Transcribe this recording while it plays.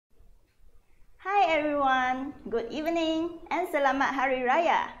everyone, good evening and Selamat Hari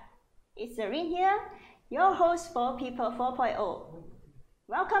Raya. It's Serene here, your host for People 4.0.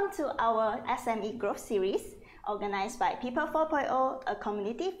 Welcome to our SME Growth Series, organized by People 4.0, a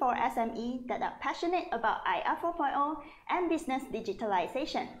community for SME that are passionate about IR 4.0 and business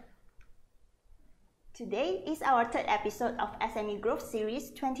digitalization. Today is our third episode of SME Growth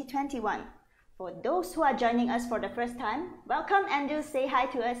Series 2021. For those who are joining us for the first time, welcome and do say hi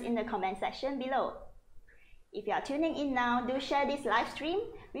to us in the comment section below. If you are tuning in now, do share this live stream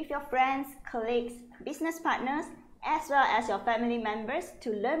with your friends, colleagues, business partners, as well as your family members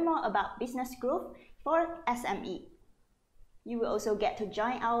to learn more about business growth for SME. You will also get to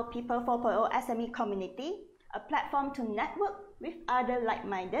join our People 4.0 SME community, a platform to network with other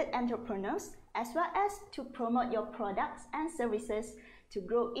like-minded entrepreneurs, as well as to promote your products and services to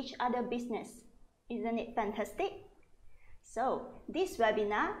grow each other's business. Isn't it fantastic? So, this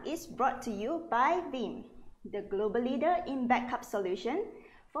webinar is brought to you by Veeam, the global leader in backup solution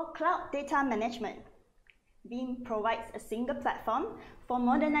for cloud data management. Veeam provides a single platform for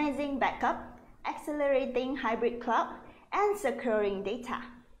modernizing backup, accelerating hybrid cloud, and securing data.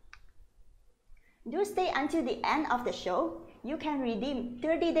 Do stay until the end of the show. You can redeem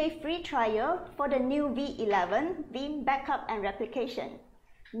 30-day free trial for the new V11 Veeam Backup and Replication.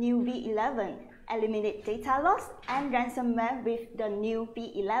 New V11 eliminate data loss and ransomware with the new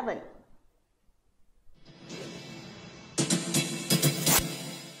V11.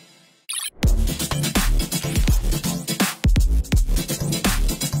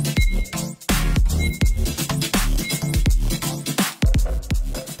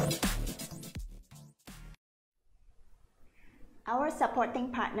 Our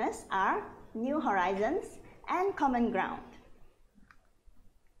supporting partners are New Horizons and Common Ground.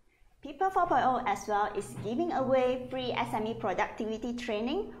 People 4.0 as well is giving away free SME productivity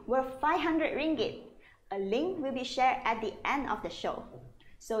training worth 500 ringgit. A link will be shared at the end of the show.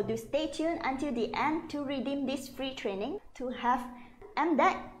 So do stay tuned until the end to redeem this free training to have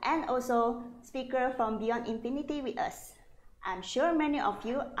MDEC and also speaker from Beyond Infinity with us. I'm sure many of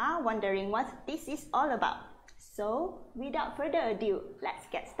you are wondering what this is all about. So without further ado, let's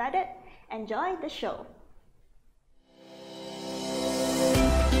get started. Enjoy the show.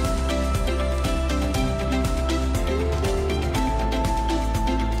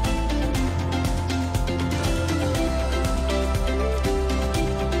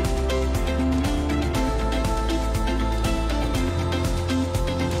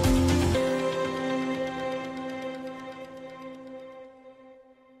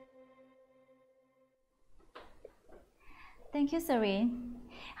 Thank you, Serene.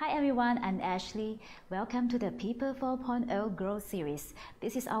 Hi everyone, I'm Ashley. Welcome to the People 4.0 Growth Series.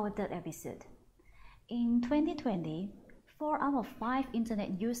 This is our third episode. In 2020, 4 out of 5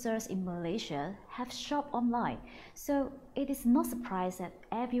 internet users in Malaysia have shopped online, so it is no surprise that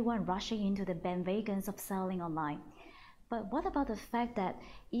everyone rushing into the bandwagons of selling online. But what about the fact that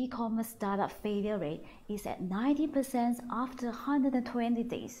e-commerce startup failure rate is at 90% after 120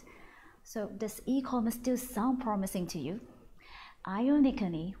 days? So does e-commerce still sound promising to you?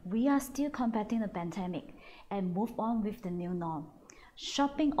 Ironically, we are still combating the pandemic and move on with the new norm.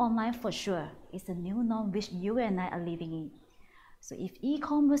 Shopping online for sure is the new norm which you and I are living in. So if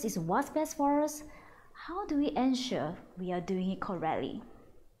e-commerce is what's best for us, how do we ensure we are doing it correctly?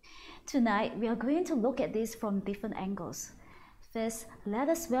 Tonight, we are going to look at this from different angles. First, let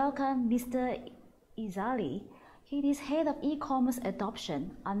us welcome Mr. Izali. He is Head of E-commerce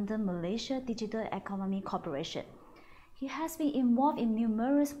Adoption under Malaysia Digital Economy Corporation. He has been involved in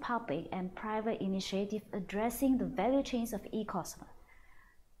numerous public and private initiatives addressing the value chains of e-commerce.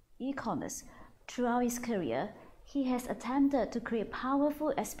 Throughout his career, he has attempted to create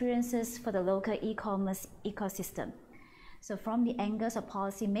powerful experiences for the local e-commerce ecosystem. So from the angles of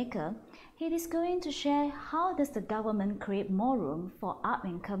policymaker, he is going to share how does the government create more room for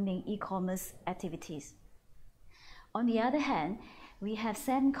up-and-coming e-commerce activities. On the other hand, we have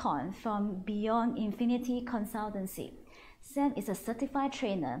Sam Kong from Beyond Infinity Consultancy. Sam is a certified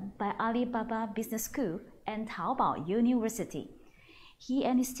trainer by Alibaba Business School and Taobao University. He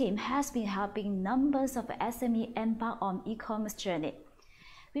and his team has been helping numbers of SME embark on e-commerce journey.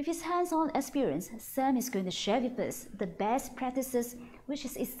 With his hands-on experience, Sam is going to share with us the best practices which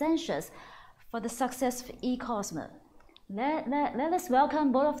is essential for the success of e-commerce. Let us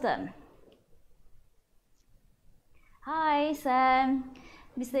welcome both of them. Hi, Sam.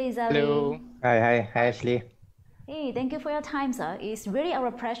 Mr. Izali. Hello. Hi, Ashley. Hey, thank you for your time, sir. It's really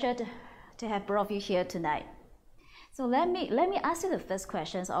our pleasure to have both of you here tonight. So let me ask you the first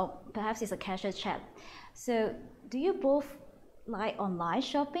question, or perhaps it's a casual chat. So do you both like online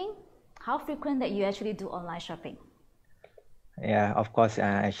shopping How frequent that you actually do online shopping? Yeah, of course,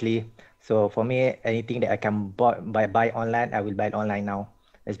 actually. So for me, anything that I can buy online, I will buy it online now,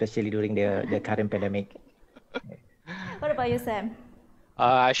 especially during the current pandemic. What about you, Sam?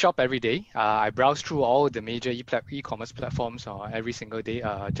 I shop every day. I browse through all the major e-commerce platforms every single day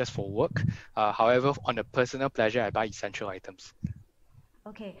just for work. However, on a personal pleasure, I buy essential items.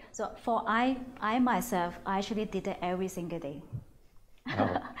 Okay, so for I myself, I actually did that every single day.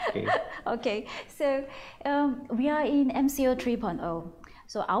 Oh, okay. Okay, so we are in MCO 3.0,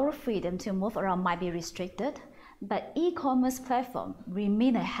 so our freedom to move around might be restricted, but e-commerce platform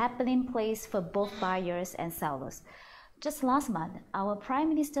remain a happening place for both buyers and sellers. Just last month, our Prime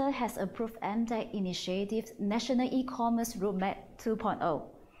Minister has approved MDEC Initiative's National E-commerce Roadmap 2.0.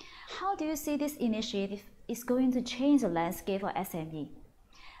 How do you see this initiative is going to change the landscape for SME?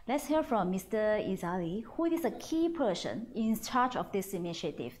 Let's hear from Mr. Izali, who is a key person in charge of this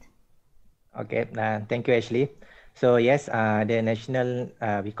initiative. Okay, thank you, Ashley. So yes, the national,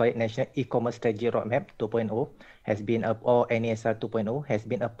 we call it National E-commerce Strategy Roadmap 2.0 has been or NESR 2.0 has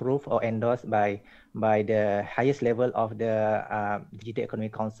been approved or endorsed by the highest level of the Digital Economy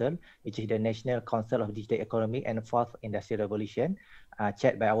Council, which is the National Council of Digital Economy and Fourth Industrial Revolution,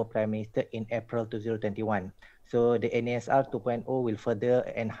 chaired by our Prime Minister in April 2021. So the NESR 2.0 will further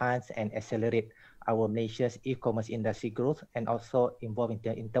enhance and accelerate our Malaysia's e-commerce industry growth and also involve in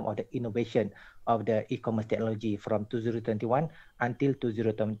terms of the innovation of the e-commerce technology from 2021 until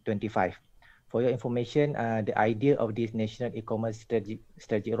 2025. For your information, the idea of this National E-commerce strategy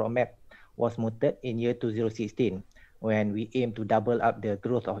roadmap was mooted in year 2016 when we aim to double up the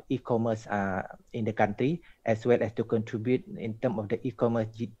growth of e-commerce in the country, as well as to contribute in terms of the e-commerce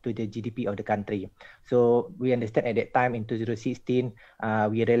to the GDP of the country. So we understand at that time in 2016,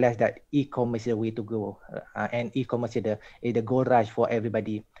 we realized that e-commerce is the way to go, and e-commerce is the gold rush for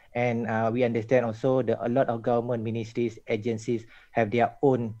everybody. And we understand also that a lot of government ministries, agencies have their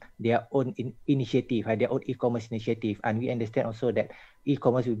own initiative, have their own e-commerce initiative, and we understand also that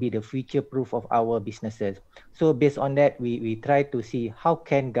e-commerce will be the future proof of our businesses. So based on that, we try to see how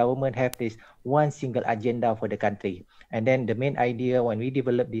can government have this one single agenda for the country. And then the main idea when we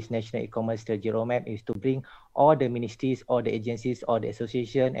develop this National E-commerce Strategy Roadmap is to bring all the ministries, all the agencies, all the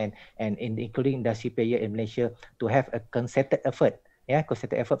association, and including industry player in Malaysia to have a concerted effort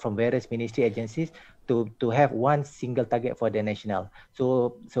from various ministry agencies to have one single target for the national.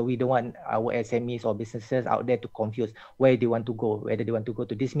 So we don't want our SMEs or businesses out there to confuse where they want to go, whether they want to go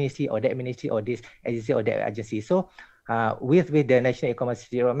to this ministry or that ministry or this agency or that agency. So with the National E-commerce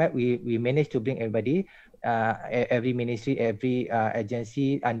roadmap, we managed to bring everybody, every ministry, every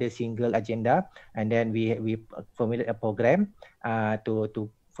agency under single agenda, and then we formulate a program to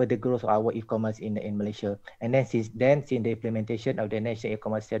further growth of our e-commerce in Malaysia. And then since the implementation of the National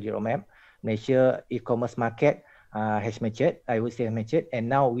E-commerce strategy roadmap, Malaysia e-commerce market has matured, I would say matured, and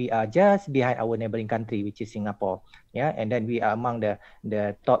now we are just behind our neighboring country, which is Singapore. Yeah, and then we are among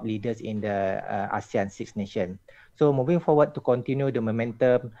the top leaders in the ASEAN 6 nations. So moving forward to continue the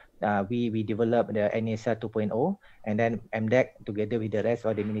momentum, we developed the NESR 2.0, and then MDEC together with the rest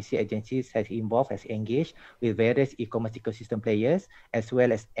of the ministry agencies has engaged with various e-commerce ecosystem players as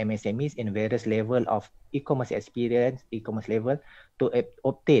well as MSMEs in various level of e-commerce experience, e-commerce level to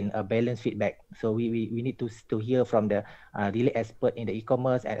obtain a balanced feedback. So we need to hear from the really expert in the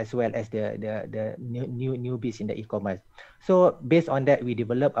e-commerce and as well as the newbies in the e-commerce. So based on that, we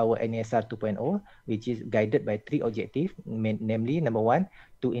developed our NESR 2.0, which is guided by 3 objectives, namely number 1,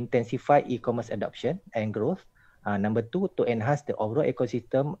 to intensify e-commerce adoption and growth. Number 2, to enhance the overall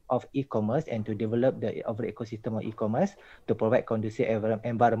ecosystem of e-commerce and to develop the overall ecosystem of e-commerce to provide conducive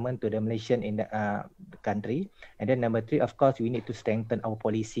environment to the Malaysian in the country. And then number 3, of course, we need to strengthen our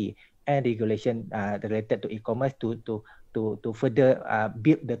policy and regulation related to e-commerce to further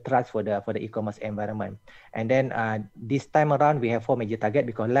build the trust for the e-commerce environment. And then this time around we have 4 major targets,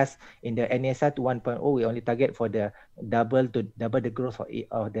 because last in the NESR 1.0 we only target for the double the growth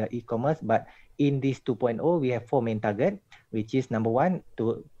of the e-commerce, but in this 2.0 we have 4 main targets, which is number 1,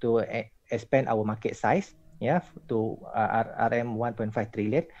 to expand our market size, to RM 1.5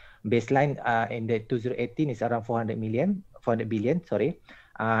 trillion. Baseline in the 2018 is around 400 billion, sorry.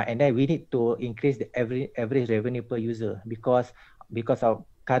 And then we need to increase the average revenue per user, because of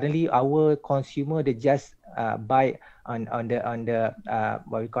currently our consumer, they just buy on the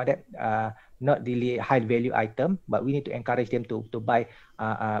what we call that, not really high value item, but we need to encourage them to buy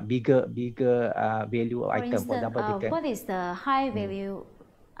bigger value item. For example, what is the high value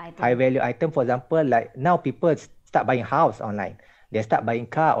item? High value item, for example, like now people start buying house online, they start buying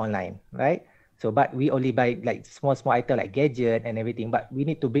car online, right? So, but we only buy like small item like gadget and everything. But we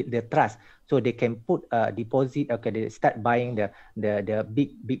need to build the trust so they can put a deposit. Okay, they start buying the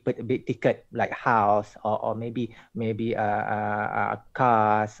big ticket like house or maybe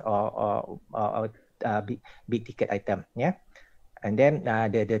cars or big ticket item. Yeah. And then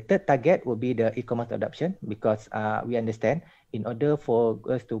the third target would be the e-commerce adoption, because we understand in order for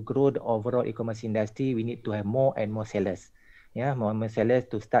us to grow the overall e-commerce industry, we need to have more and more sellers. Yeah, more and more sellers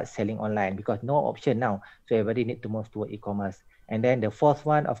to start selling online, because no option now. So everybody need to move toward e-commerce. And then the fourth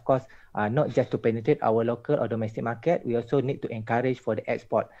one, of course, not just to penetrate our local or domestic market, we also need to encourage for the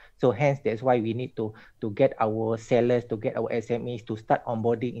export. So hence, that's why we need to get our sellers, to get our SMEs to start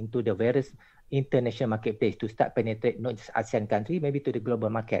onboarding into the various international marketplace, to start penetrate not just ASEAN country, maybe to the global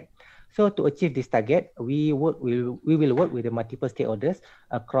market. So to achieve this target, we will work with the multiple stakeholders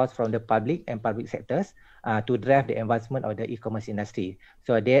across from the public and public sectors to drive the advancement of the e-commerce industry.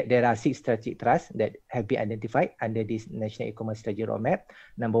 So there are 6 strategic thrusts that have been identified under this National E-commerce Strategy Roadmap.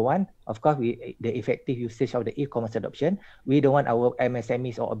 Number 1, of course, the effective usage of the e-commerce adoption. We don't want our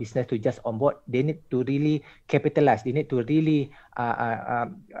MSMEs or business to just onboard. They need to really capitalize. They need to really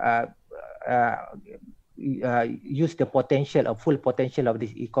use the potential or full potential of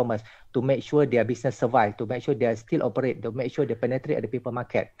this e-commerce to make sure their business survive, to make sure they still operate, to make sure they penetrate at the people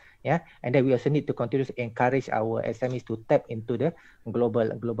market. Yeah, and then we also need to continue to encourage our SMEs to tap into the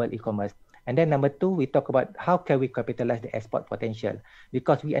global e-commerce. And then number 2, we talk about how can we capitalize the export potential,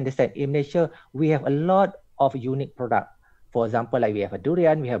 because we understand in Malaysia we have a lot of unique product. For example, like we have a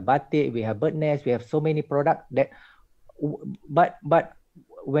durian, we have batik, we have bird nest, we have so many products that, but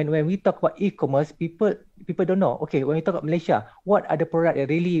when we talk about e-commerce, people don't know. Okay, when we talk about Malaysia, what are the products that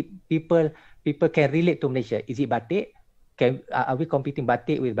really people can relate to Malaysia? Is it batik? Are we competing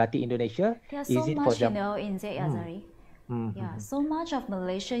batik with batik Indonesia? There's so much, in Zek Azari. Mm-hmm. Yeah, so much of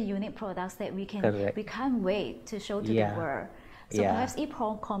Malaysia unique products that we can't wait to show to the world. So perhaps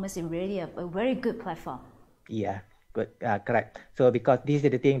e-commerce is really a very good platform. Yeah. Good, correct. So because these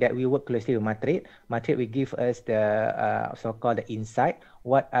are the thing that we work closely with Matrade. Matrade will give us the so-called the insight.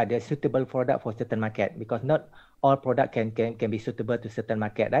 What are the suitable product for certain market? Because not all product can be suitable to certain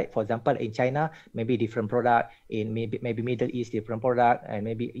market, right? For example, in China, maybe different product. In maybe Middle East, different product, and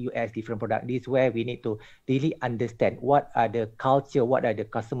maybe US, different product. This is where we need to really understand what are the culture, what are the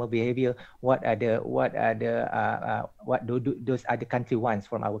customer behavior, what do those other country wants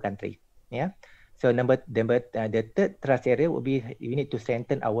from our country. Yeah. So the third thrust area would be we need to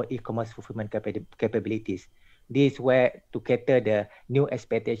strengthen our e-commerce fulfillment capabilities. This is where to cater the new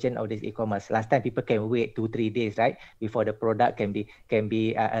expectation of this e-commerce. Last time people can wait 2-3 days, right, before the product can be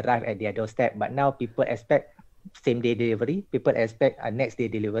arrived at their doorstep. But now people expect same day delivery. People expect a next day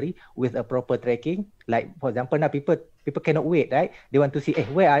delivery with a proper tracking. Like for example, now people cannot wait, right? They want to see,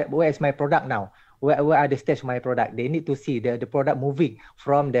 where is my product now? Where are the stage of my product? They need to see the product moving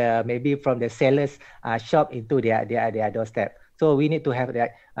from the seller's shop into their doorstep. So we need to have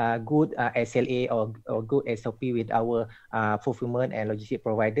that good SLA or good SOP with our fulfillment and logistic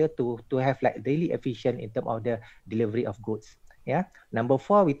provider to have like really efficient in terms of the delivery of goods. Yeah. Number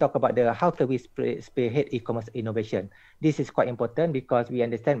 4, we talk about how can we spearhead e-commerce innovation. This is quite important because we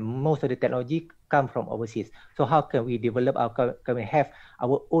understand most of the technology come from overseas. So how can we develop can we have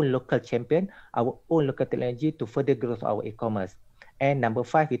our own local champion, our own local technology to further growth our e-commerce. And number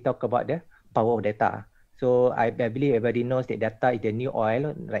 5, we talk about the power of data. So I believe everybody knows that data is the new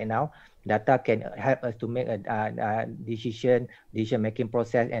oil right now. Data can help us to make a decision-making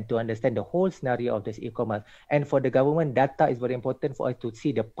process and to understand the whole scenario of this e-commerce. And for the government, data is very important for us to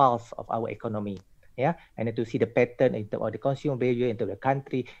see the pulse of our economy. Yeah, and then to see the pattern in terms of the consumer behavior, in terms of the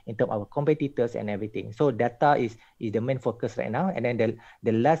country, in terms of our competitors and everything. So data is the main focus right now. And then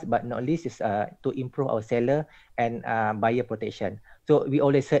the last but not least is to improve our seller and buyer protection. So we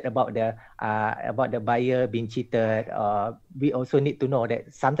always heard about the buyer being cheated. We also need to know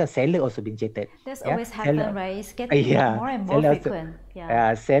that sometimes seller also being cheated. That's always happen, right? It's getting more and more frequent.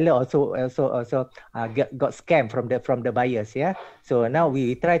 Seller also got scammed from the buyers. Yeah. So now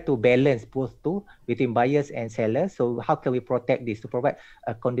we try to balance both two between buyers and sellers. So how can we protect this to provide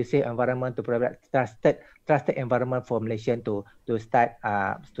a conducive environment, to provide trusted environment for Malaysian to start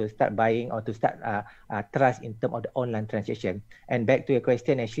buying or to start trust in terms of the online transaction. And back to your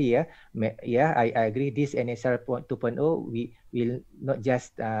question, actually, I agree. This NSR 2.0, we will not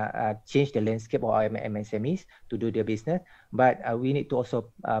just change the landscape of our MSMEs to do their business, but we need to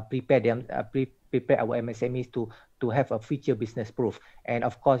also prepare our MSMEs to have a future business proof. And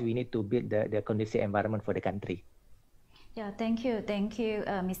of course, we need to build the conducive environment for the country. Yeah, thank you,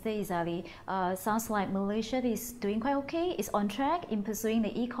 Mr. Izali. Sounds like Malaysia is doing quite okay. It's on track in pursuing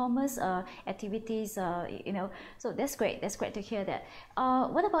the e-commerce activities. So that's great. That's great to hear that.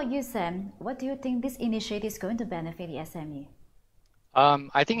 What about you, Sam? What do you think this initiative is going to benefit the SME?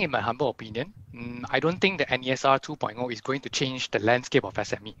 I think, in my humble opinion, I don't think the NESR 2.0 is going to change the landscape of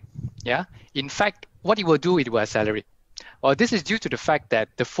SME. Yeah. In fact, what it will do, it will accelerate. Well, this is due to the fact that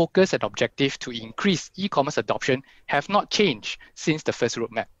the focus and objective to increase e-commerce adoption have not changed since the first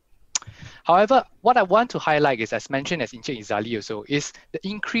roadmap. However, what I want to highlight is, as mentioned as Encik Izali also, is the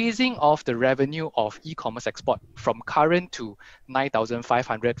increasing of the revenue of e-commerce export from current to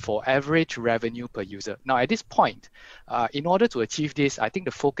 9,500 for average revenue per user. Now, at this point, in order to achieve this, I think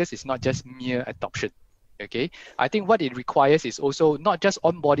the focus is not just mere adoption. Okay, I think what it requires is also not just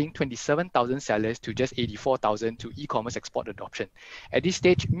onboarding 27,000 sellers to just 84,000 to e-commerce export adoption. At this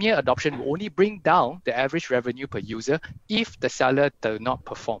stage, mere adoption will only bring down the average revenue per user if the seller does not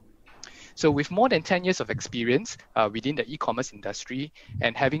perform. So with more than 10 years of experience within the e-commerce industry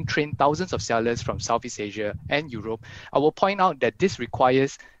and having trained thousands of sellers from Southeast Asia and Europe, I will point out that this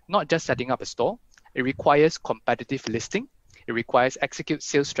requires not just setting up a store, it requires competitive listing, it requires execute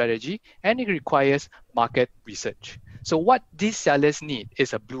sales strategy, and it requires market research. So what these sellers need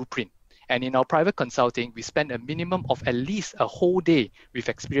is a blueprint. And in our private consulting, we spend a minimum of at least a whole day with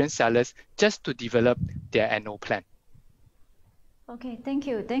experienced sellers just to develop their annual plan. Okay, thank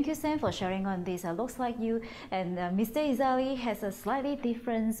you. Thank you, Sam, for sharing on this. Looks like you and Mr. Izali has a slightly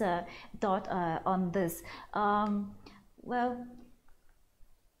different thought on this. Well,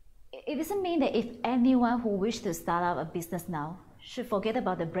 it doesn't mean that if anyone who wishes to start up a business now should forget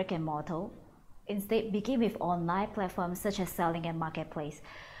about the brick and mortar. Instead, begin with online platforms such as selling and marketplace.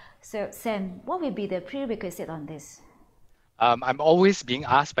 So, Sam, what will be the prerequisite on this? I'm always being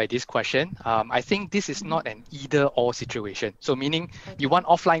asked by this question. I think this is not an either-or situation. So meaning you want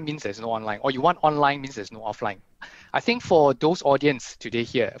offline means there's no online, or you want online means there's no offline. I think for those audience today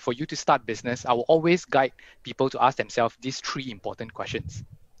here, for you to start business, I will always guide people to ask themselves these three important questions.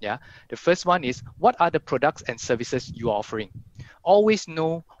 Yeah. The first one is, what are the products and services you are offering? Always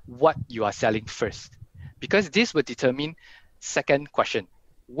know what you are selling first, because this will determine second question,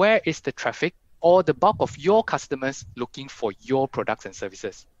 where is the traffic or the bulk of your customers looking for your products and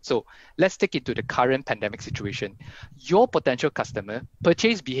services? So let's take it to the current pandemic situation. Your potential customer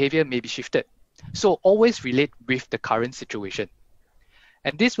purchase behavior may be shifted. So always relate with the current situation.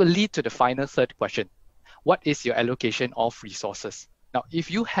 And this will lead to the final third question. What is your allocation of resources? Now,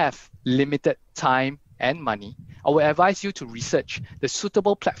 if you have limited time and money, I will advise you to research the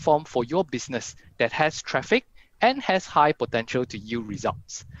suitable platform for your business that has traffic and has high potential to yield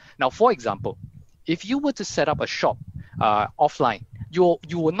results. Now, for example, if you were to set up a shop offline, you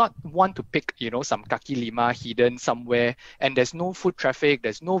will not want to pick some kaki lima hidden somewhere, and there's no foot traffic,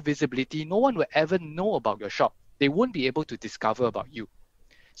 there's no visibility, no one will ever know about your shop. They won't be able to discover about you.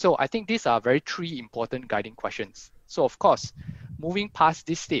 So I think these are three important guiding questions. So of course, moving past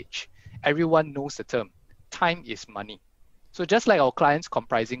this stage, everyone knows the term, time is money. So just like our clients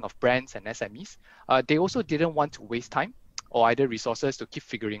comprising of brands and SMEs, they also didn't want to waste time or either resources to keep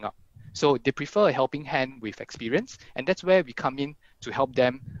figuring out. So they prefer a helping hand with experience, and that's where we come in to help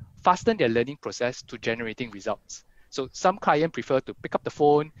them fasten their learning process to generating results. So some clients prefer to pick up the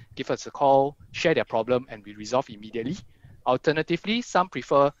phone, give us a call, share their problem, and we resolve immediately. Alternatively, some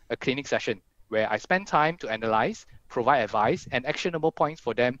prefer a clinic session where I spend time to analyze, provide advice, and actionable points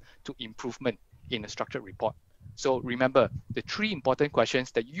for them to improvement in a structured report. So remember the three important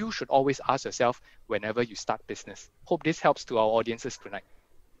questions that you should always ask yourself whenever you start business. Hope this helps to our audiences tonight.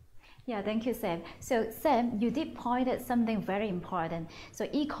 Yeah, thank you, Sam. So, Sam, you did point at something very important. So,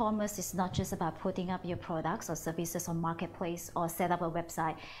 e-commerce is not just about putting up your products or services on marketplace or set up a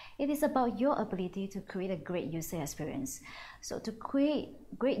website. It is about your ability to create a great user experience. So, to create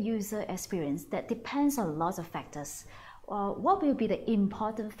great user experience, that depends on lots of factors. What will be the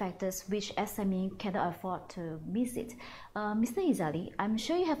important factors which SME cannot afford to miss it? Mr. Izali, I'm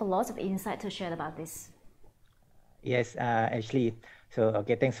sure you have a lot of insight to share about this. Yes, actually. So,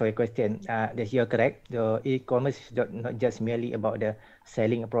 okay, thanks for your question. Yes, you're correct. The e-commerce is not just merely about the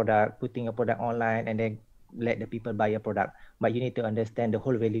selling a product, putting a product online, and then let the people buy a product. But you need to understand the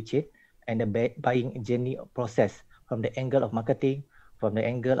whole value chain and the buying journey process from the angle of marketing, from the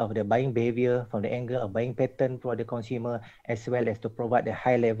angle of the buying behavior, from the angle of buying pattern for the consumer, as well as to provide the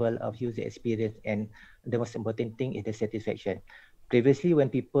high level of user experience. And the most important thing is the satisfaction. Previously, when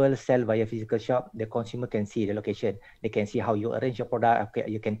people sell via physical shop, the consumer can see the location. They can see how you arrange your product.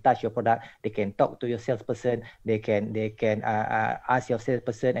 Okay, you can touch your product. They can talk to your salesperson. They can ask your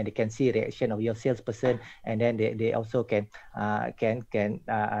salesperson, and they can see reaction of your salesperson. And then they also can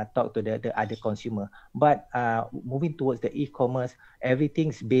talk to the other consumer. But moving towards the e-commerce,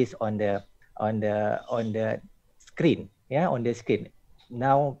 everything's based on the screen. Yeah, on the screen.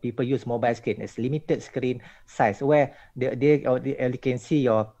 Now people use mobile screen. It's limited screen size where they can see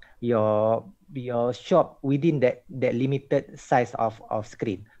your shop within that limited size of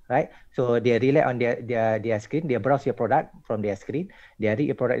screen, right? So they rely on their screen. They browse your product from their screen. They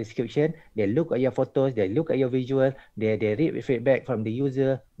read your product description. They look at your photos. They look at your visual. They read feedback from the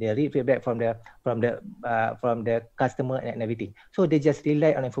user. They read feedback from the customer and everything. So they just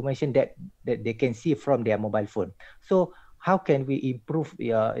rely on information that they can see from their mobile phone. So how can we improve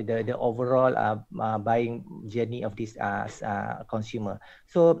the overall buying journey of this consumer?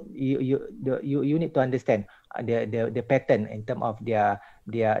 So you need to understand the pattern in terms of their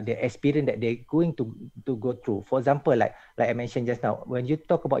experience that they're going to go through. For example, like I mentioned just now, when you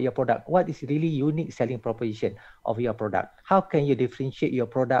talk about your product, what is really unique selling proposition of your product? How can you differentiate your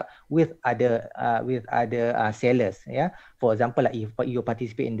product with other sellers? Yeah. For example, like if you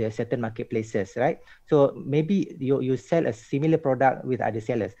participate in the certain marketplaces, right? So maybe you sell a similar product with other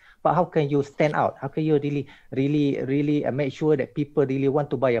sellers, but how can you stand out? How can you really make sure that people really want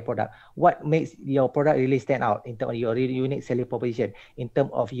to buy your product? What makes your product really stand out in terms of your really unique selling proposition? In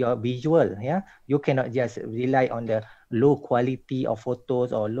terms of your visual, yeah, you cannot just rely on the low quality of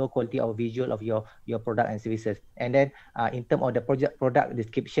photos or low quality of visual of your product and services. And then in terms of the product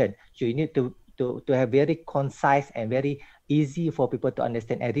description, so you need to have very concise and very easy for people to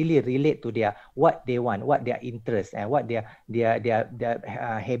understand and really relate to what they want, what their interests, and what their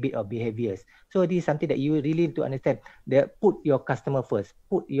habit or behaviors. So this is something that you really need to understand. Put your customer first,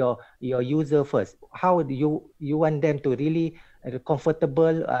 put your user first. How do you want them to really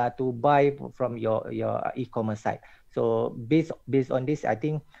comfortable to buy from your e-commerce site? So based on this, I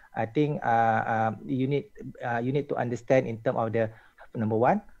think you need to understand in terms of the number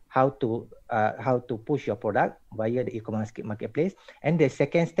one, how to push your product via the e-commerce marketplace. And the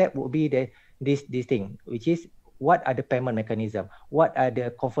second step would be this thing, which is what are the payment mechanism? What are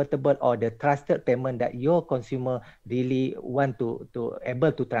the comfortable or the trusted payment that your consumer really want to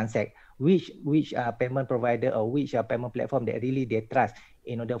able to transact? Which payment provider or which payment platform that really they trust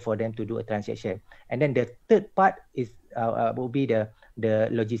in order for them to do a transaction? And then the third part is will be the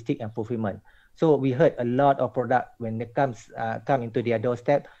logistic and fulfillment. So we heard a lot of product when it come into their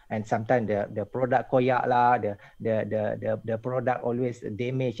doorstep, and sometimes the product koyak lah, the product always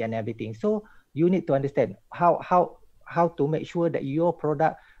damaged and everything. So you need to understand how to make sure that your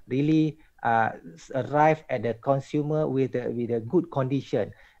product really arrive at the consumer with a good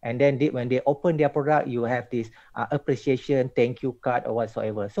condition. And then when they open their product, you have this appreciation, thank you card or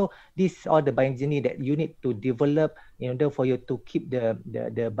whatsoever. So this is all the buying journey that you need to develop in order for you to keep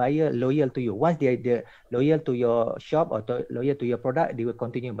the buyer loyal to you. Once they're loyal to your shop or loyal to your product, they will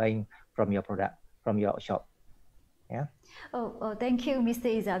continue buying from your product, from your shop. Yeah. Oh, thank you, Mr.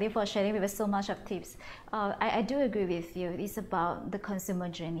 Izali, for sharing with us so much of tips. I do agree with you. It's about the consumer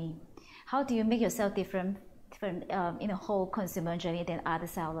journey. How do you make yourself different in a whole consumer journey than other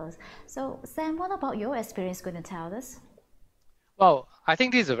sellers? So, Sam, what about your experience going to tell us? Well, I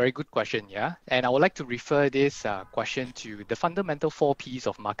think this is a very good question, yeah? And I would like to refer this question to the fundamental 4 Ps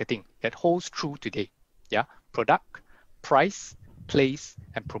of marketing that holds true today, yeah? Product, price, place,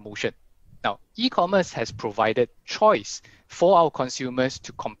 and promotion. Now, e-commerce has provided choice for our consumers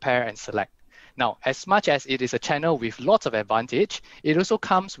to compare and select. Now, as much as it is a channel with lots of advantage, it also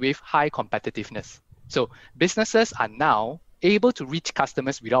comes with high competitiveness. So businesses are now able to reach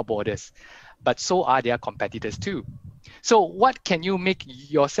customers without borders, but so are their competitors too. So what can you make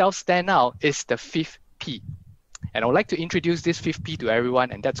yourself stand out is the 5th P. And I would like to introduce this 5th P to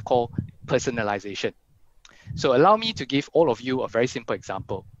everyone, and that's called personalization. So allow me to give all of you a very simple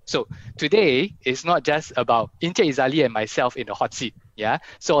example. So today is not just about Encik Izali and myself in the hot seat. Yeah.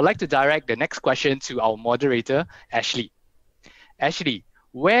 So I'd like to direct the next question to our moderator, Ashley. Ashley,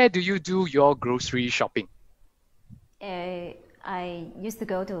 where do you do your grocery shopping? I used to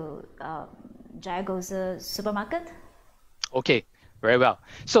go to Jayagosa supermarket. Okay, very well.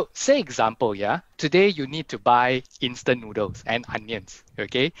 So say example, yeah, today you need to buy instant noodles and onions,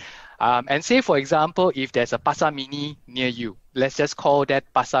 okay? And say for example, if there's a Pasar Mini near you, let's just call that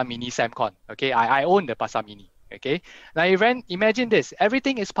Pasar Mini Samcon, okay? I own the Pasar Mini, okay? Now imagine this,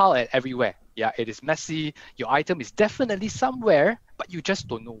 everything is piled everywhere. Yeah, it is messy, your item is definitely somewhere, but you just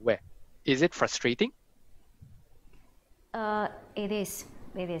don't know where. Is it frustrating? It is.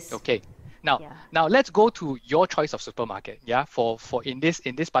 It is. Okay. Now let's go to your choice of supermarket. Yeah. For in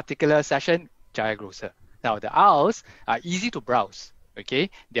this particular session, Jaya Grocer. Now the aisles are easy to browse. Okay.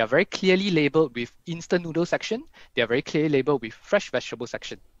 They are very clearly labeled with instant noodle section. They are very clearly labeled with fresh vegetable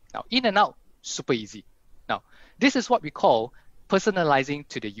section. Now in and out, super easy. Now this is what we call personalizing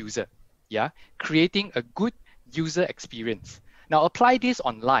to the user. Yeah. Creating a good user experience. Now apply this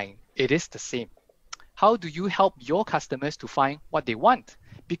online. It is the same. How do you help your customers to find what they want?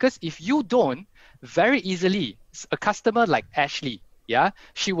 Because if you don't, very easily, a customer like Ashley, yeah,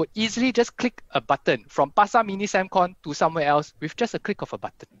 she would easily just click a button from Pasar Mini Samcon to somewhere else with just a click of a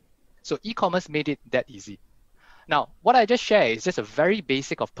button. So e-commerce made it that easy. Now, what I just shared is just a very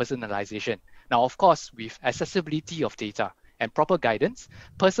basic of personalization. Now, of course, with accessibility of data and proper guidance,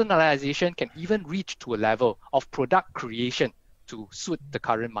 personalization can even reach to a level of product creation to suit the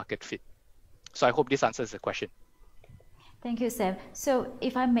current market fit. So I hope this answers the question. Thank you, Sam. So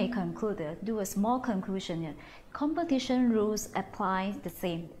if I may conclude, do a small conclusion here. Competition rules apply the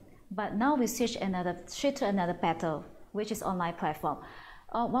same, but now we switch to another battle, which is online platform.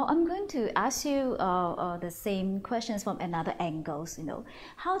 Well, I'm going to ask you the same questions from another angles.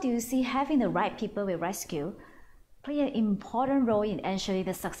 How do you see having the right people with right skill play an important role in ensuring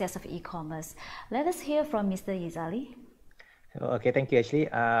the success of e-commerce? Let us hear from Mr. Izali. Okay, thank you, Ashley.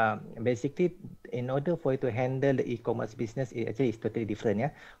 Basically, in order for you to handle the e-commerce business, it actually is totally different,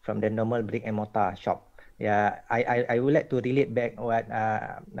 yeah, from the normal brick and mortar shop. Yeah, I would like to relate back what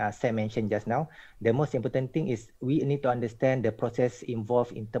Sam mentioned just now. The most important thing is we need to understand the process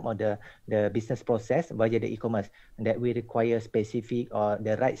involved in terms of the business process via the e-commerce, that we require specific or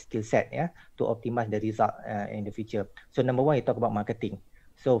the right skill set, yeah, to optimize the result in the future. So number one, you talk about marketing.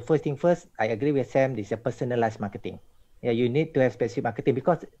 So first thing first, I agree with Sam. This is a personalized marketing. Yeah, you need to have specific marketing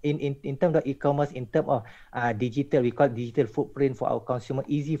because in terms of e-commerce, in terms of digital, we call it digital footprint for our consumer,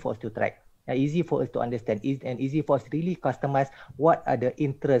 easy for us to track, easy for us to understand, and easy for us to really customize what are the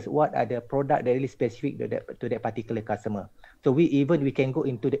interests, what are the product that really specific to that particular customer. So we can go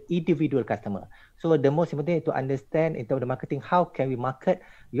into the individual customer. So the most important is to understand in terms of the marketing, how can we market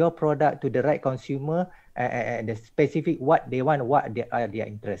your product to the right consumer and the specific what they want, what are their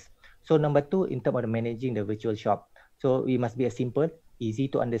interests. So number two, in terms of managing the virtual shop. So we must be a simple, easy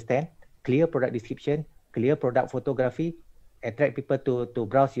to understand, clear product description, clear product photography, attract people to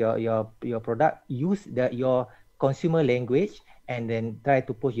browse your product, use your consumer language, and then try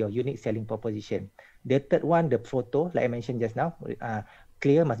to push your unique selling proposition. The third one, the photo, like I mentioned just now,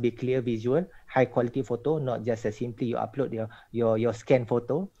 must be clear visual, high quality photo, not just simply you upload your scan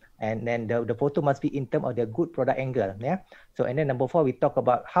photo. And then the photo must be in terms of the good product angle. Yeah. So and then number four, we talk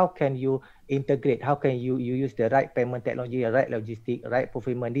about how can you integrate, how can you use the right payment technology, right logistic, right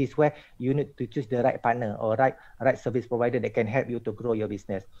fulfillment. This is where you need to choose the right partner or right service provider that can help you to grow your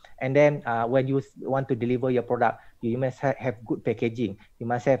business. And then when you want to deliver your product, you must have good packaging. You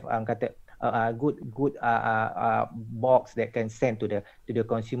must have good box that can send to the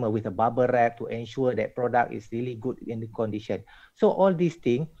consumer with a bubble wrap to ensure that product is really good in the condition. So all these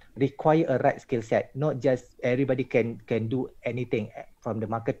things require a right skill set. Not just everybody can do anything, from the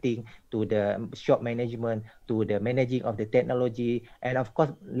marketing to the shop management to the managing of the technology, and of course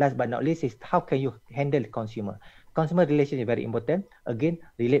last but not least is how can you handle the consumer. Consumer relation is very important. Again,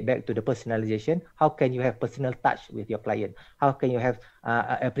 relate back to the personalization. How can you have personal touch with your client? How can you have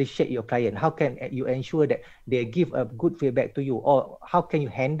appreciate your client? How can you ensure that they give a good feedback to you? Or how can you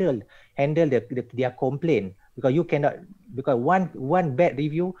handle their complaint? Because you cannot, because one bad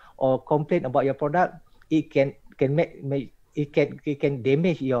review or complaint about your product, it can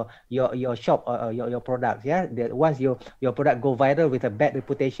damage your shop or your products. Yeah, once your product go viral with a bad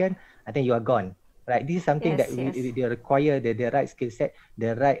reputation, I think you are gone. Right, this is something that they require the right skill set,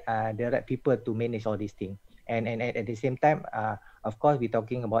 the right people to manage all these things. And at the same time, of course, we're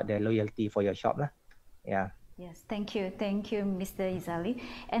talking about the loyalty for your shop, lah. Yeah. Yes, thank you, Mr. Izali.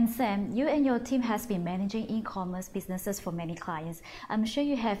 And Sam, you and your team has been managing e-commerce businesses for many clients. I'm sure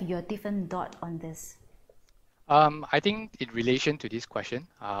you have your different thought on this. I think in relation to this question,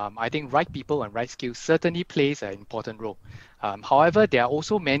 I think right people and right skills certainly plays an important role. However, there are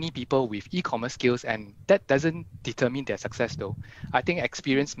also many people with e-commerce skills, and that doesn't determine their success though. I think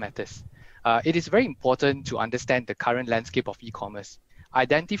experience matters. It is very important to understand the current landscape of e-commerce,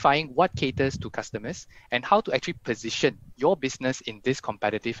 identifying what caters to customers and how to actually position your business in this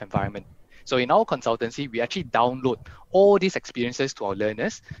competitive environment. So in our consultancy, we actually download all these experiences to our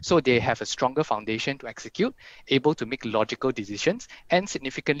learners so they have a stronger foundation to execute, able to make logical decisions, and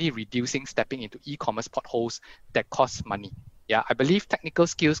significantly reducing stepping into e-commerce potholes that cost money. Yeah, I believe technical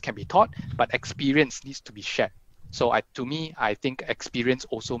skills can be taught, but experience needs to be shared. So to me, I think experience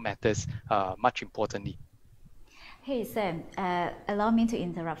also matters much importantly. Hey Sam, allow me to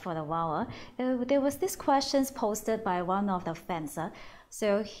interrupt for a while. There was this questions posted by one of the fans.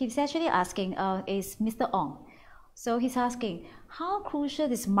 So he's actually asking, is Mr. Ong. So he's asking, how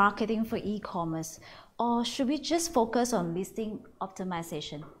crucial is marketing for e-commerce, or should we just focus on listing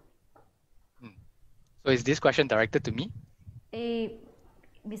optimization? So is this question directed to me?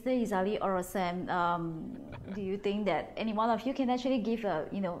 Mr. Izali or Sam, do you think that any one of you can actually give a,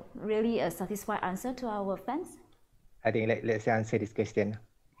 really a satisfied answer to our fans? I think let's answer this question.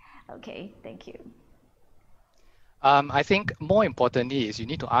 Okay, thank you. I think more importantly is you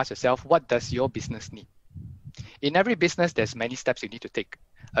need to ask yourself, what does your business need? In every business, there's many steps you need to take.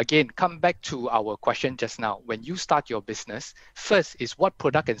 Again, come back to our question just now. When you start your business, first is what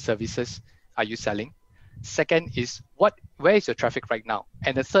product and services are you selling? Second is where is your traffic right now?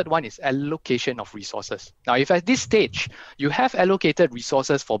 And the third one is allocation of resources. Now, if at this stage you have allocated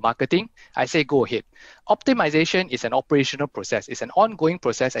resources for marketing, I say go ahead. Optimization is an operational process. It's an ongoing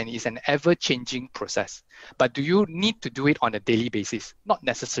process and it's an ever-changing process. But do you need to do it on a daily basis? Not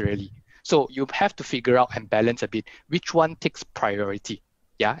necessarily. So you have to figure out and balance a bit which one takes priority.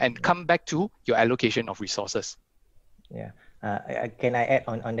 Yeah, and come back to your allocation of resources. Yeah. Can I add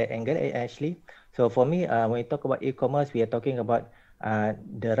on that angle, Ashley? So for me, when we talk about e-commerce, we are talking about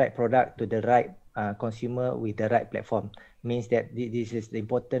the right product to the right consumer with the right platform. Means that this is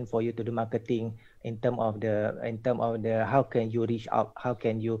important for you to do marketing in term of the how can you reach out, how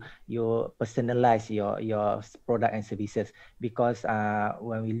can you personalize your product and services. Because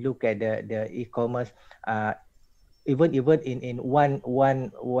when we look at the e-commerce, even in one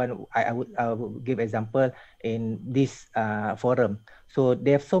I would give example in this forum. So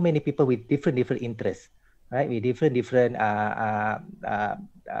there are so many people with different interests, right? With different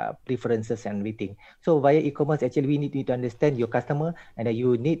preferences and everything. So via e-commerce, actually we need to understand your customer, and then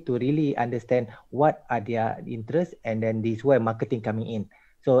you need to really understand what are their interests, and then this is where marketing coming in.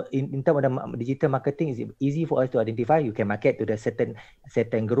 So in terms of the digital marketing, it's easy for us to identify. You can market to the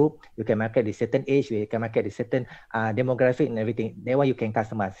certain group, you can market the certain age, you can market the certain demographic and everything. That one you can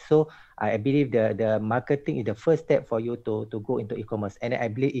customize. So I believe the marketing is the first step for you to go into e-commerce. And I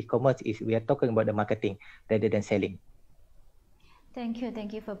believe e-commerce is, we are talking about the marketing rather than selling. Thank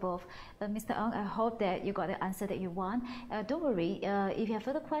you for both. Mr. Ong, I hope that you got the answer that you want. Don't worry, if you have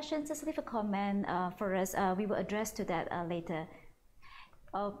further questions, just leave a comment for us. We will address to that later.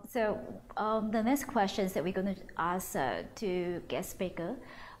 The next questions that we're going to ask to guest speaker.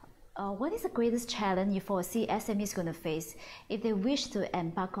 What is the greatest challenge you foresee SMEs going to face if they wish to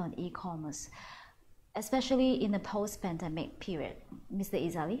embark on e-commerce, especially in the post-pandemic period? Mr.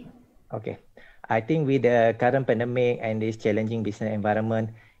 Izali? Okay. I think with the current pandemic and this challenging business environment,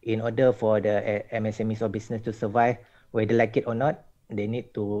 in order for the MSMEs or business to survive, whether like it or not, they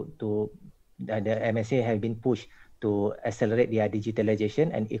need the MSA have been pushed to accelerate their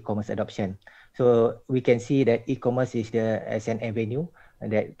digitalization and e-commerce adoption. So we can see that e-commerce is as an avenue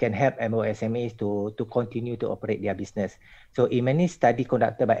that can help MOSMEs to continue to operate their business. So in many studies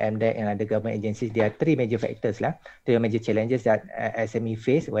conducted by MDEC and other government agencies, there are three major factors, three major challenges that SME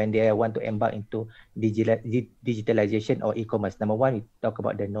face when they want to embark into digitalization or e-commerce. Number one, we talk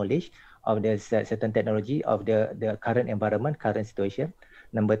about the knowledge of the certain technology of the current environment, current situation.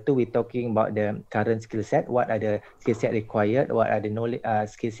 Number two, we're talking about the current skill set. What are the skill set required? What are the knowledge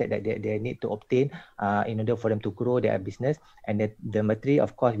skill set that they need to obtain in order for them to grow their business? And then number three,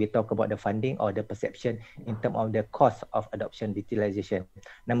 of course, we talk about the funding or the perception in terms of the cost of adoption digitalization.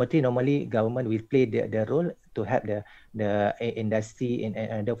 Number three, normally government will play the role to help the industry in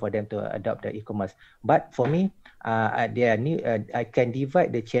order for them to adopt the e-commerce. But for me, I can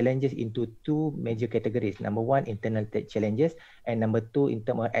divide the challenges into two major categories. Number one, internal challenges, and number two, in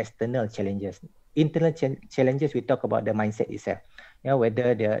terms of external challenges. Internal challenges, we talk about the mindset itself.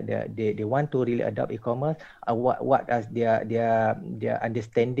 Whether they want to really adopt e-commerce, what is their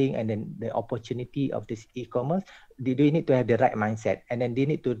understanding, and then the opportunity of this e-commerce. They need to have the right mindset, and then they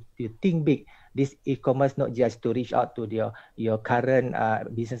need to think big. This e-commerce not just to reach out to your current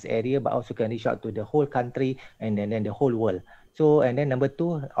business area, but also can reach out to the whole country and then the whole world. So, and then number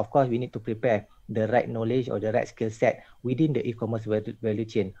two, of course, we need to prepare the right knowledge or the right skill set within the e-commerce value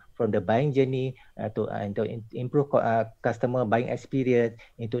chain, from the buying journey to improve customer buying experience,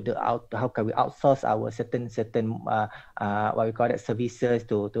 into how can we outsource our certain what we call it services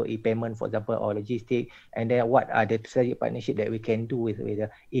to e-payment, for example, or logistic, and then what are the strategic partnership that we can do with the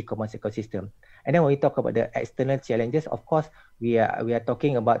e-commerce ecosystem. And then when we talk about the external challenges, of course, we are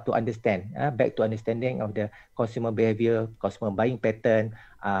talking about to understand, back to understanding of the consumer behavior, consumer buying pattern,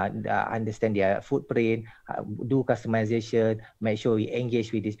 understand their footprint, do customization, make sure we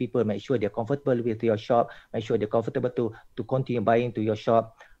engage with these people, make sure they're comfortable with your shop, make sure they're comfortable to continue buying to your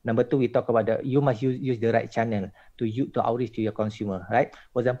shop. Number two, we talk about you must use the right channel to outreach to your consumer, right?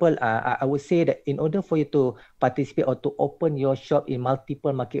 For example, I would say that in order for you to participate or to open your shop in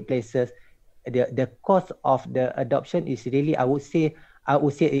multiple marketplaces, the cost of the adoption is really, I would say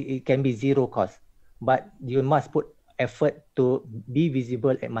it can be zero cost, but you must put effort to be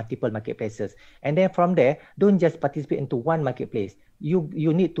visible at multiple marketplaces. And then from there, don't just participate into one marketplace. You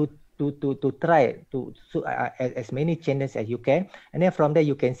need to try as many channels as you can, and then from there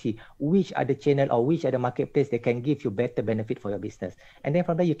you can see which are the channel or which are the marketplace that can give you better benefit for your business, and then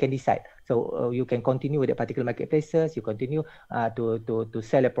from there you can decide. So you can continue with the particular marketplaces, you continue to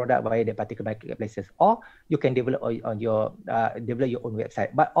sell a product via the particular marketplaces, or you can develop on your develop your own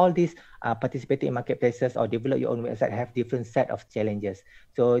website. But all these participating in marketplaces or develop your own website have different set of challenges.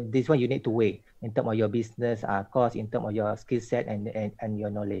 So this one you need to weigh in terms of your business cost, in terms of your skill set and your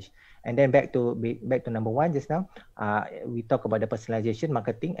knowledge. And then back to number one just now, we talk about the personalization,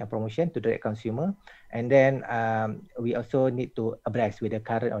 marketing and promotion to direct consumer. And then we also need to abreast with the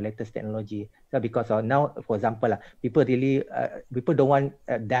current or latest technology. So because of now, for example, people don't want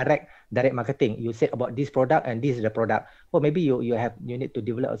direct marketing. You said about this product and this is the product. Well, maybe you need to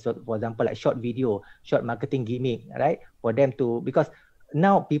develop also, for example, like short video, short marketing gimmick, right? For them to, because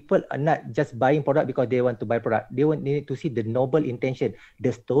now people are not just buying product because they want to buy product. They need to see the noble intention,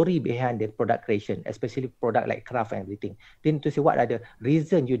 the story behind the product creation, especially product like craft and everything. They need to see what are the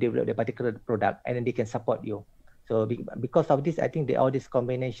reason you develop the particular product, and then they can support you. So because of this, I think all this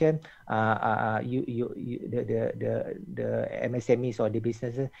combination, the MSMEs or the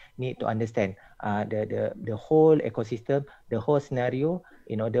businesses need to understand the whole ecosystem, the whole scenario,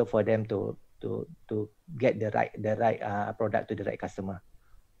 in order for them to get the right product to the right customer.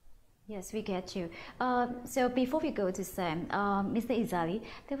 Yes, we get you. So before we go to Sam, Mr. Izali,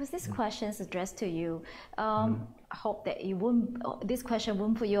 there was this question addressed to you. I hope that this question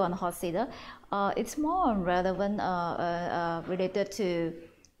won't put you on hot seat. It's more relevant, related to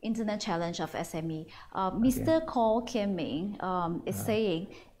internet challenge of SME. Mr. Cole Kim-Ming is saying,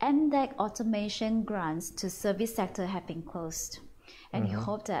 NDEC automation grants to service sector have been closed. And he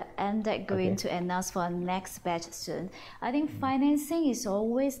hoped that NDEC going to announce for next batch soon. I think financing is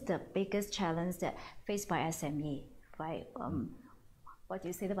always the biggest challenge that faced by SME, right? What do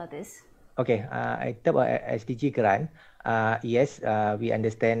you say about this? Okay, I talk about SDG grant. Yes, we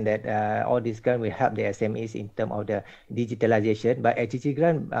understand that all these grants will help the SMEs in terms of the digitalization. But SDG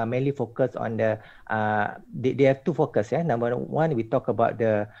grant mainly focus on the, they have two focus. Number one, we talk about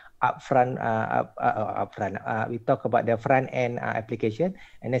the upfront. We talk about the front end application,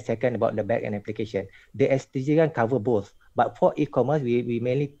 and then second about the back end application. The SDG grant cover both. But for e-commerce, we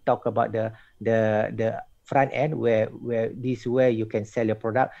mainly talk about the front end where you can sell your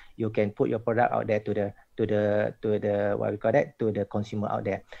product, you can put your product out there to the what we call that, to the consumer out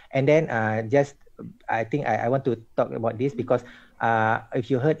there. And then I think I want to talk about this because if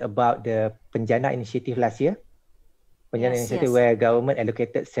you heard about the Penjana initiative last year, initiative where government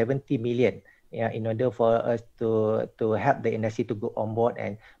allocated 70 million in order for us to help the industry to go on board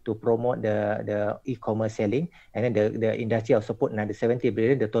and to promote the e-commerce selling. And then the industry also put another 70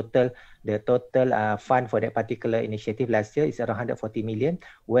 billion. The total fund for that particular initiative last year is around 140 million,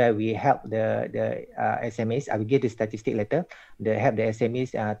 where we help the SMEs. I will give the statistic later. They help the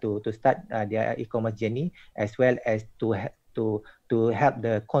SMEs to start their e-commerce journey, as well as to help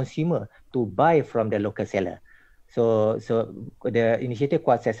the consumer to buy from the local seller. So the initiative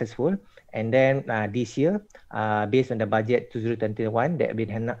quite successful. And then this year, based on the budget 2021 that has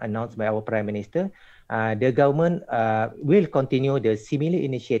been announced by our Prime Minister, the government will continue the similar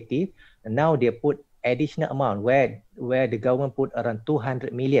initiative. Now they put additional amount where the government put around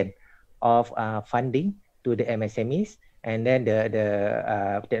 200 million of funding to the MSMEs. And then the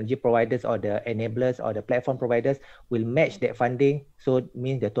technology providers or the enablers or the platform providers will match that funding. So it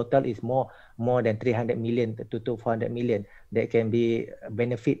means the total is more than 300 million to 400 million that can be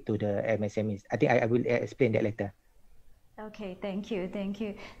benefit to the MSMEs. I think I will explain that later. Okay, thank you.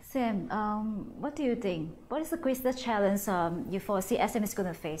 Sam, what do you think? What is the greatest challenge you foresee SMEs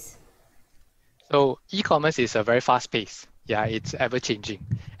going to face? So e-commerce is a very fast pace. Yeah, it's ever changing.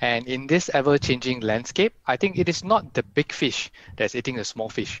 And in this ever-changing landscape, I think it is not the big fish that's eating the small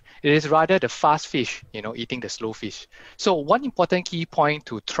fish. It is rather the fast fish, eating the slow fish. So one important key point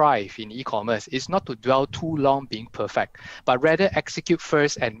to thrive in e-commerce is not to dwell too long being perfect, but rather execute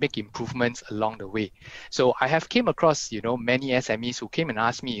first and make improvements along the way. So I have came across, many SMEs who came and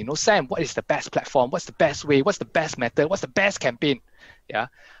asked me, Sam, what is the best platform? What's the best way? What's the best method? What's the best campaign? Yeah.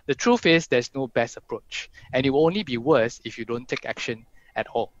 The truth is there's no best approach, and it will only be worse if you don't take action at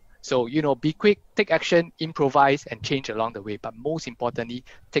all. So, be quick, take action, improvise, and change along the way. But most importantly,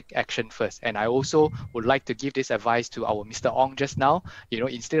 take action first. And I also would like to give this advice to our Mr. Ong just now.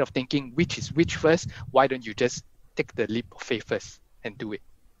 Instead of thinking which is which first, why don't you just take the leap of faith first and do it?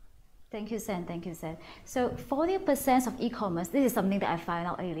 Thank you, Sam. Thank you, Sam. So 40% of e-commerce, this is something that I found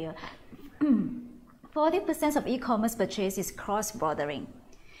out earlier. 40% of e-commerce purchase is cross-bordering.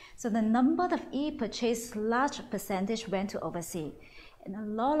 So the number of e-purchase, large percentage went to overseas. And a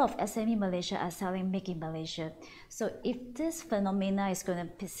lot of SME Malaysia are selling make in Malaysia. So if this phenomena is going to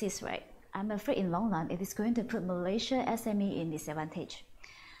persist, right, I'm afraid in long run, it is going to put Malaysia SME in disadvantage.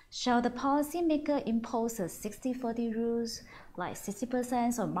 Shall the policymaker impose a 60-40 rules, like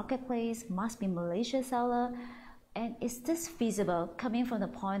 60% of marketplace must be Malaysia seller? And is this feasible coming from the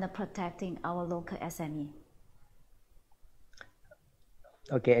point of protecting our local SME?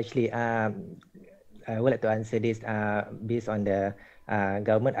 Okay, actually, I would like to answer this based on the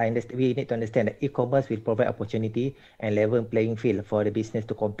government. We need to understand that e-commerce will provide opportunity and level playing field for the business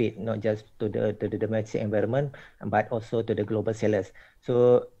to compete, not just to the domestic environment, but also to the global sellers.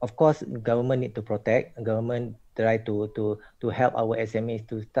 So, of course, government need to protect. Government try to help our SMEs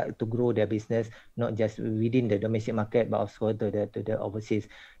to start to grow their business, not just within the domestic market, but also to the overseas.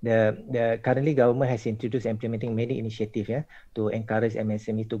 The currently government has introduced implementing many initiatives to encourage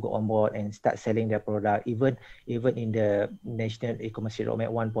MSMEs to go on board and start selling their product. Even in the National E-commerce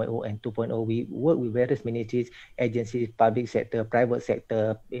Roadmap 1.0 and 2.0, we work with various ministries, agencies, public sector, private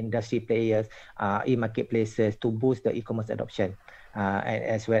sector, industry players, e-marketplaces to boost the e-commerce adoption. And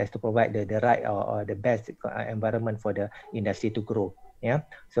as well as to provide the right or the best environment for the industry to grow. Yeah.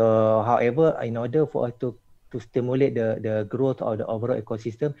 So, however, in order for us to stimulate the growth of the overall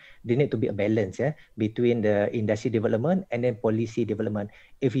ecosystem, there need to be a balance between the industry development and then policy development.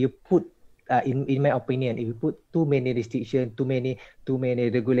 If you put in my opinion, if you put too many restrictions, too many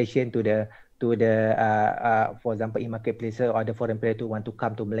regulation to the for example, e-marketplace or the foreign player to want to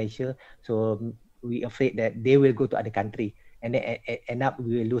come to Malaysia, so we afraid that they will go to other country. And then end up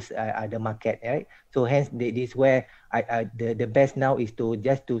we will lose the market, right? So hence this is where the best now is to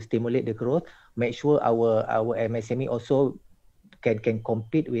just to stimulate the growth, make sure our MSME also can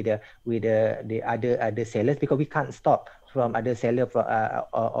compete with the other sellers, because we can't stop from other seller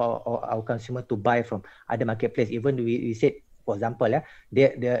or our consumer to buy from other marketplace. Even we said, for example,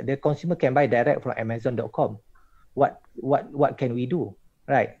 the consumer can buy direct from Amazon.com. What can we do,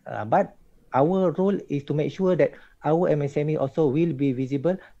 right? But our role is to make sure that our MSME also will be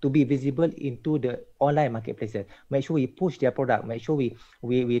visible into the online marketplaces. Make sure we push their product. Make sure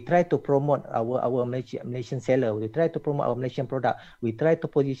we try to promote our Malaysian seller. We try to promote our Malaysian product. We try to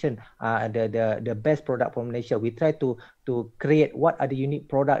position the best product from Malaysia. We try to create what are the unique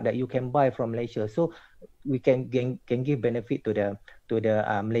product that you can buy from Malaysia. So we can give benefit to the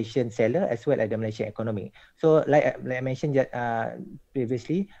Malaysian seller as well as the Malaysian economy. So like I mentioned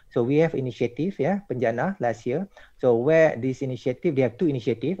previously, so we have initiative, Penjana last year. So where this initiative, they have two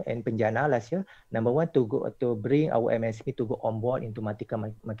initiatives in Penjana last year. Number one, to bring our MSP to go on board into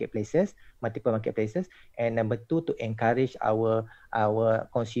multiple marketplaces, and number two, to encourage our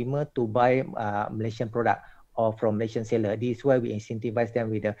consumer to buy Malaysian product or from Malaysian seller. This is why we incentivize them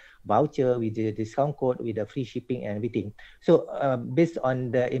with a voucher, with the discount code, with the free shipping and everything. So based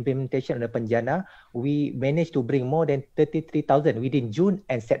on the implementation of the Penjana, we managed to bring more than 33,000 within June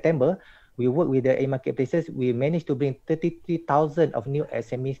and September. We work with the marketplaces. We managed to bring 33,000 of new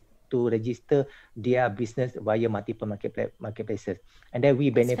SMEs to register their business via multiple marketplaces. And then we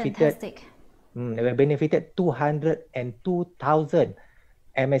benefited. We benefited 202,000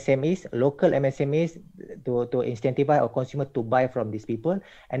 MSMEs, local MSMEs, to incentivize our consumer to buy from these people.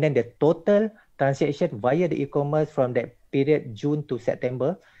 And then the total transaction via the e-commerce from that period, June to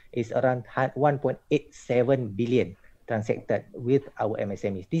September, is around 1.87 billion transacted with our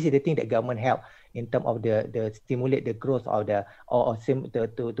MSMEs. This is the thing that government help in terms of the stimulate the growth of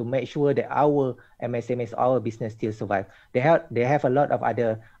to make sure that our MSMEs, our business still survive. They have a lot of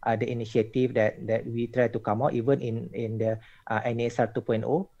other initiative that we try to come out. Even in the NASR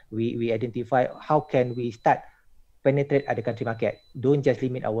 2.0, we identify how can we start penetrate other country market. Don't just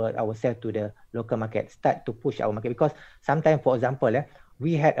limit ourselves to the local market. Start to push our market, because sometimes, for example,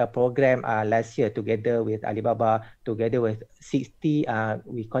 we had a program last year together with Alibaba, together with 60,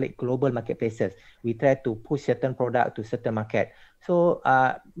 we call it global marketplaces. We try to push certain product to certain market. So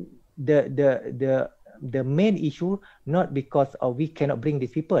the main issue, not because we cannot bring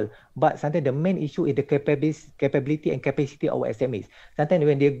these people, but sometimes the main issue is the capability and capacity of our SMEs. Sometimes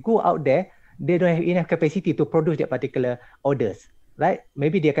when they go out there, they don't have enough capacity to produce that particular orders, right?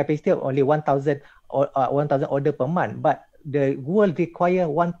 Maybe their capacity of only 1,000 or 1,000 order per month, but the world require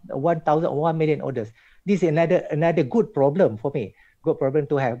 1,000 or 1 million orders. This is another good problem for me, good problem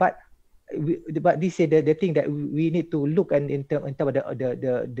to have. But this is the thing that we need to look in terms of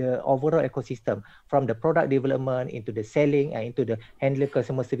the overall ecosystem, from the product development into the selling and into the handling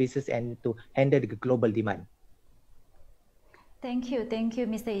customer services and to handle the global demand. Thank you,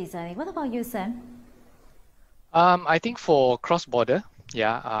 Mr. Izani. What about you, Sam? I think for cross-border,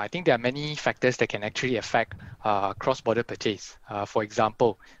 I think there are many factors that can actually affect cross-border purchase. For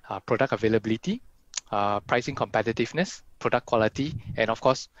example, product availability, pricing competitiveness, product quality, and of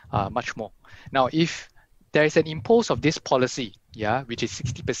course, much more. Now, if there is an impose of this policy, which is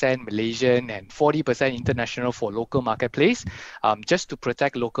 60% Malaysian and 40% international for local marketplace, just to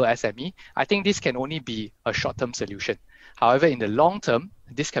protect local SME, I think this can only be a short-term solution. However, in the long term,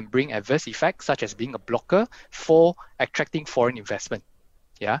 this can bring adverse effects such as being a blocker for attracting foreign investment.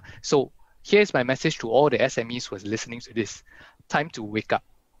 So here's my message to all the SMEs who are listening to this. Time to wake up.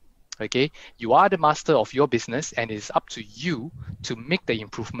 Okay, you are the master of your business and it's up to you to make the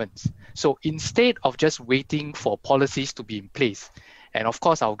improvements. So instead of just waiting for policies to be in place, and of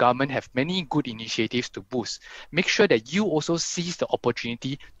course our government have many good initiatives to boost, make sure that you also seize the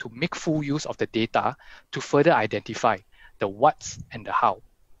opportunity to make full use of the data to further identify the what's and the how.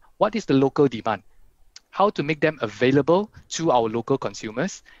 What is the local demand? How to make them available to our local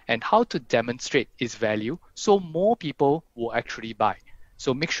consumers, and how to demonstrate its value so more people will actually buy.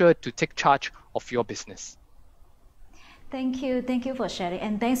 So make sure to take charge of your business. Thank you for sharing,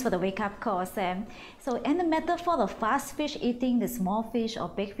 and thanks for the wake-up call, Sam. So, and the metaphor of fast fish eating the small fish or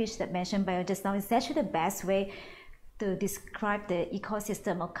big fish that mentioned by you just now is actually the best way to describe the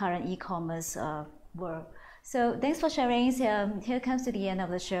ecosystem of current e-commerce world. So thanks for sharing. Here comes to the end of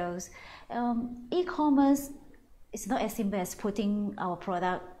the shows. E-commerce is not as simple as putting our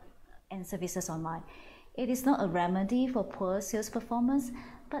product and services online. It is not a remedy for poor sales performance,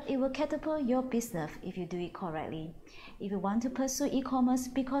 but it will catapult your business if you do it correctly. If you want to pursue e-commerce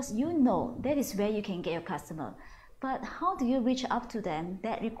because you know that is where you can get your customer, but how do you reach up to them?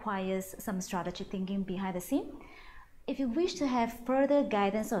 That requires some strategic thinking behind the scene. If you wish to have further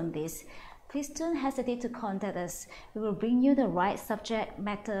guidance on this, please don't hesitate to contact us. We will bring you the right subject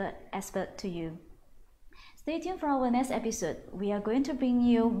matter expert to you. Stay tuned for our next episode. We are going to bring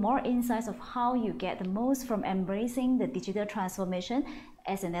you more insights of how you get the most from embracing the digital transformation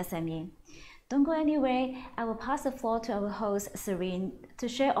as an SME. Don't go anywhere. I will pass the floor to our host, Serene, to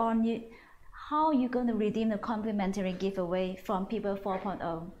share on how you're going to redeem the complimentary giveaway from People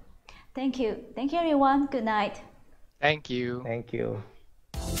 4.0. Thank you. Thank you, everyone. Good night. Thank you. Thank you.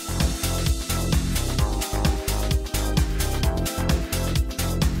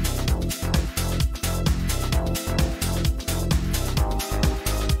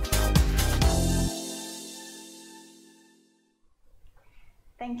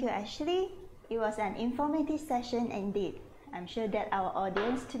 Thank you, Ashley. It was an informative session indeed. I'm sure that our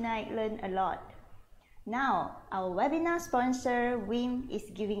audience tonight learned a lot. Now, our webinar sponsor, Vim, is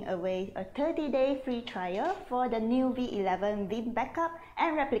giving away a 30-day free trial for the new V11 Vim backup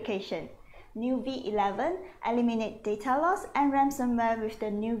and replication. New V11 eliminate data loss and ransomware with the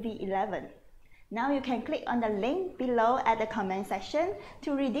new V11. Now you can click on the link below at the comment section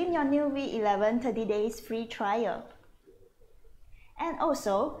to redeem your new V11 30 days free trial. And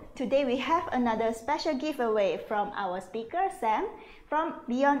also, today we have another special giveaway from our speaker, Sam, from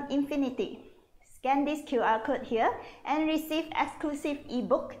Beyond Infinity. Scan this QR code here and receive exclusive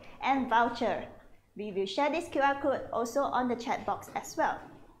ebook and voucher. We will share this QR code also on the chat box as well.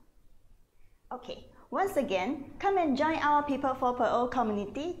 Okay, once again, come and join our People 4.0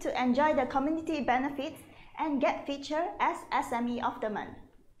 community to enjoy the community benefits and get featured as SME of the Month.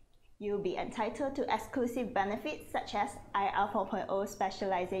 You'll be entitled to exclusive benefits such as IR 4.0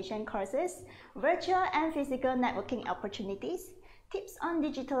 specialization courses, virtual and physical networking opportunities, tips on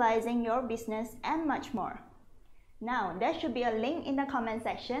digitalizing your business, and much more. Now, there should be a link in the comment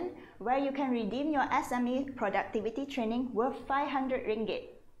section where you can redeem your SME productivity training worth 500 ringgit.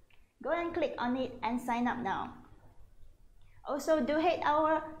 Go and click on it and sign up now. Also, do head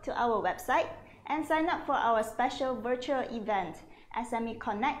to our website and sign up for our special virtual event, SME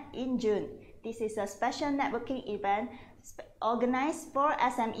Connect, in June. This is a special networking event organized for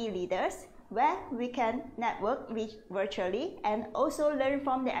SME leaders, where we can network virtually and also learn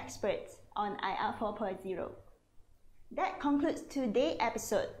from the experts on IR 4.0. That concludes today's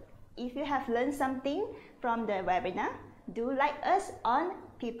episode. If you have learned something from the webinar, do like us on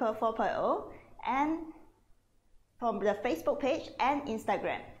People 4.0 and from the Facebook page and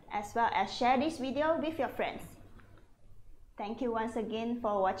Instagram, as well as share this video with your friends. Thank you once again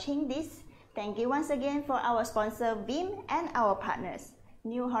for watching this. Thank you once again for our sponsor Vim and our partners,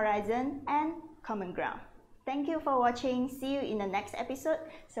 New Horizon and Common Ground. Thank you for watching. See you in the next episode.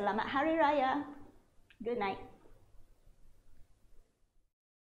 Selamat Hari Raya. Good night.